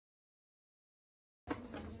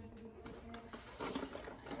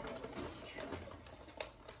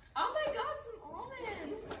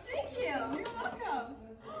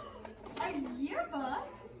yearbook?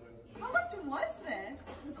 How much was this?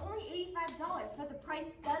 It was only $85, but the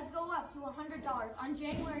price does go up to $100 on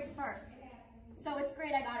January 1st. So it's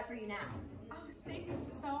great I got it for you now. Oh, thank you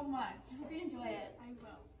so much. I hope you enjoy it. I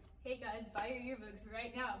will. Hey guys, buy your yearbooks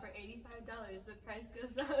right now for $85. The price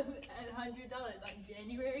goes up at $100 on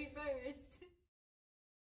January 1st.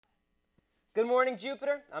 Good morning,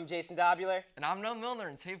 Jupiter. I'm Jason Dobular. And I'm Noah Milner,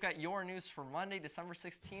 and today we've got your news for Monday, December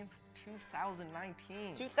 16th,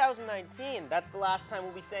 2019. 2019, that's the last time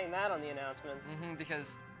we'll be saying that on the announcements.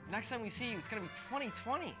 Because next time we see you, it's going to be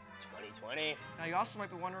 2020. 2020. Now, you also might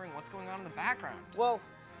be wondering what's going on in the background. Well,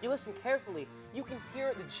 if you listen carefully, you can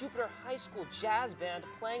hear the Jupiter High School Jazz Band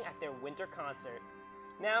playing at their winter concert.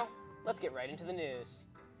 Now, let's get right into the news.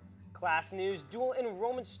 Class news, dual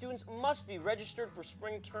enrollment students must be registered for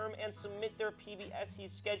spring term and submit their PBSE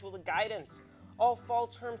schedule to guidance. All fall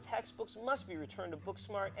term textbooks must be returned to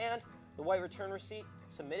Booksmart and the white return receipt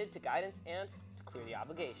submitted to guidance and to clear the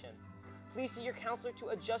obligation. Please see your counselor to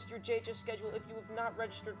adjust your JHS schedule if you have not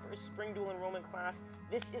registered for a spring dual enrollment class.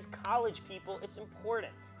 This is college, people. It's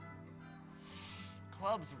important.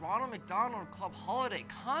 Clubs, Ronald McDonald Club Holiday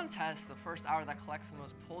Contest. The first hour that collects the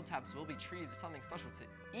most pulled tabs will be treated to something special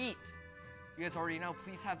to eat. You guys already know,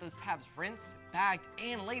 please have those tabs rinsed, bagged,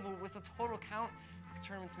 and labeled with a total count. The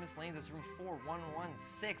tournament's Miss Lanes is room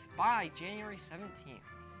 4116 by January 17th.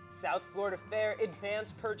 South Florida Fair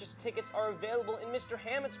advance purchase tickets are available in Mr.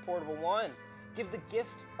 Hammett's Portable One. Give the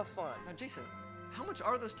gift of fun. Now, Jason, how much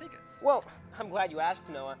are those tickets? Well, I'm glad you asked,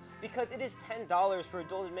 Noah, because it is $10 for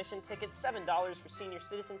adult admission ticket, $7 for senior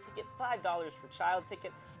citizen ticket, $5 for child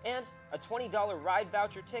ticket, and a $20 ride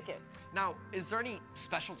voucher ticket. Now, is there any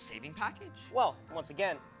special saving package? Well, once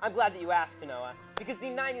again, I'm glad that you asked, Noah, because the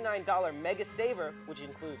 $99 Mega Saver, which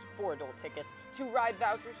includes 4 adult tickets, 2 ride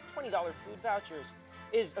vouchers, $20 food vouchers,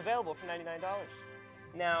 is available for $99.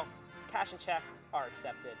 Now, cash and check are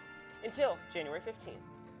accepted until January 15th.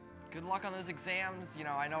 Good luck on those exams. You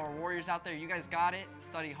know, I know our warriors out there, you guys got it.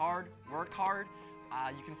 Study hard, work hard.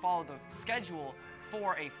 You can follow the schedule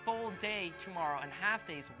for a full day tomorrow and half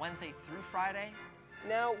days Wednesday through Friday.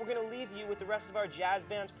 Now, we're going to leave you with the rest of our jazz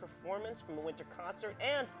band's performance from the winter concert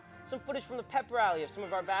and some footage from the pep rally of some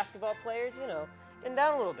of our basketball players, you know, getting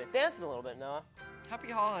down a little bit, dancing a little bit, Noah.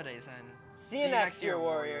 Happy holidays and see you next year,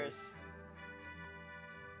 Warriors.